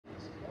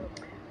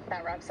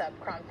That wraps up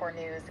KRON 4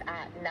 News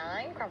at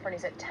 9. KRON 4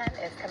 News at 10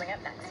 is coming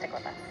up next. Stick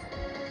with us.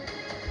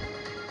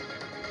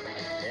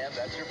 And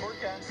that's your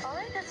forecast. All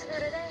right, that's for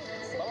today.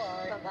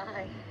 Bye-bye.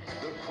 Bye-bye.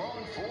 The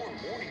KRON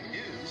 4 Morning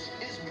News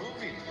is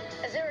moving.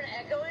 Is there an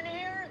echo in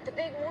here? The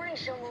big morning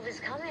show move is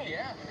coming.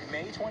 Yeah,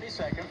 May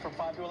 22nd from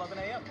 5 to 11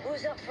 a.m.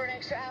 Who's up for an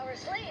extra hour of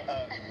sleep?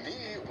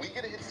 Me, we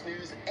get to hit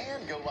snooze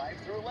and go live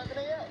through 11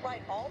 a.m.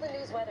 Right, all the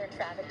news, weather, and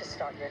traffic to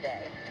start your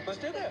day. Let's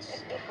do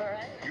this. All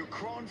right. Your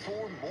KRON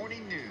 4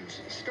 Morning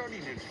News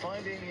starting at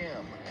 5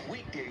 a.m.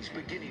 Weekdays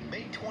beginning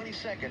May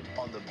 22nd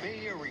on the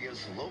Bay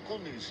Area's local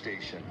news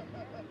station.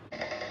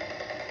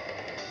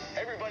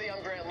 Hey everybody,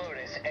 I'm Grant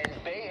Lotus,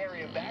 and Bay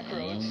Area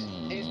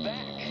Backroads is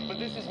back. But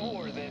this is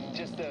more than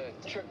just a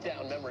trip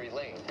down memory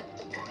lane.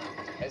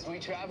 As we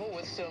travel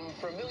with some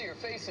familiar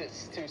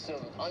faces to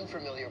some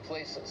unfamiliar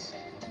places.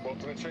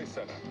 Welcome to Chase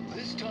Center.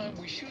 This time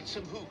we shoot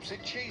some hoops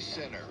at Chase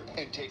Center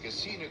and take a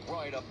scenic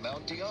ride up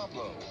Mount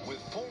Diablo with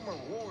former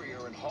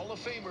Warrior and Hall of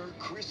Famer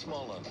Chris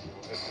Mullen.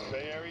 This is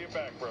Bay Area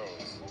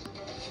Backroads.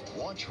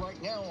 Watch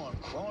right now on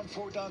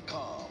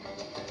KRON4.com.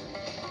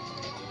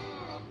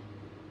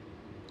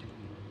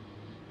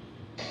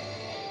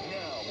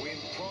 Now in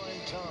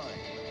prime time,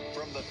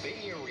 from the Bay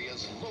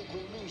Area's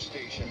local news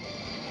station,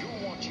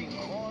 you're watching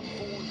KRON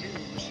 4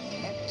 News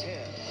at 10.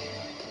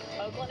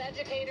 Oakland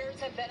educators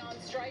have been on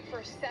strike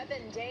for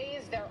 7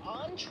 days. They're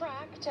on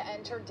track to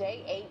enter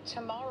day 8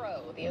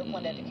 tomorrow. The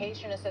Oakland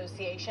Education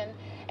Association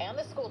and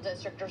the school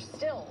district are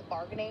still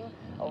bargaining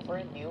over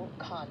a new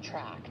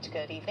contract.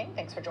 Good evening.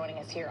 Thanks for joining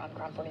us here on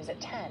KRON 4 News at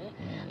 10.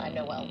 I'm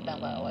Noelle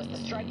Bello. As the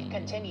strike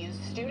continues,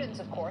 students,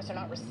 of course, are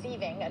not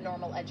receiving a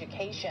normal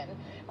education.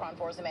 KRON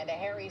 4's Amanda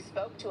Harry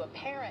spoke to a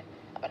parent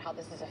about how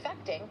this is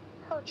affecting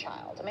her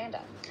child.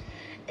 Amanda.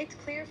 It's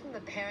clear from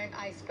the parent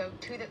I spoke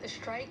to that the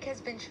strike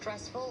has been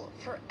stressful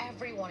for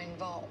everyone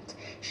involved.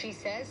 She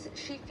says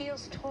she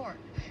feels torn.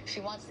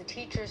 She wants the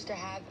teachers to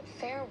have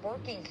fair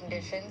working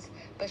conditions,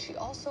 but she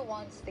also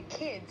wants the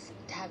kids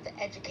to have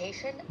the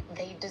education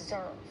they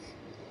deserve.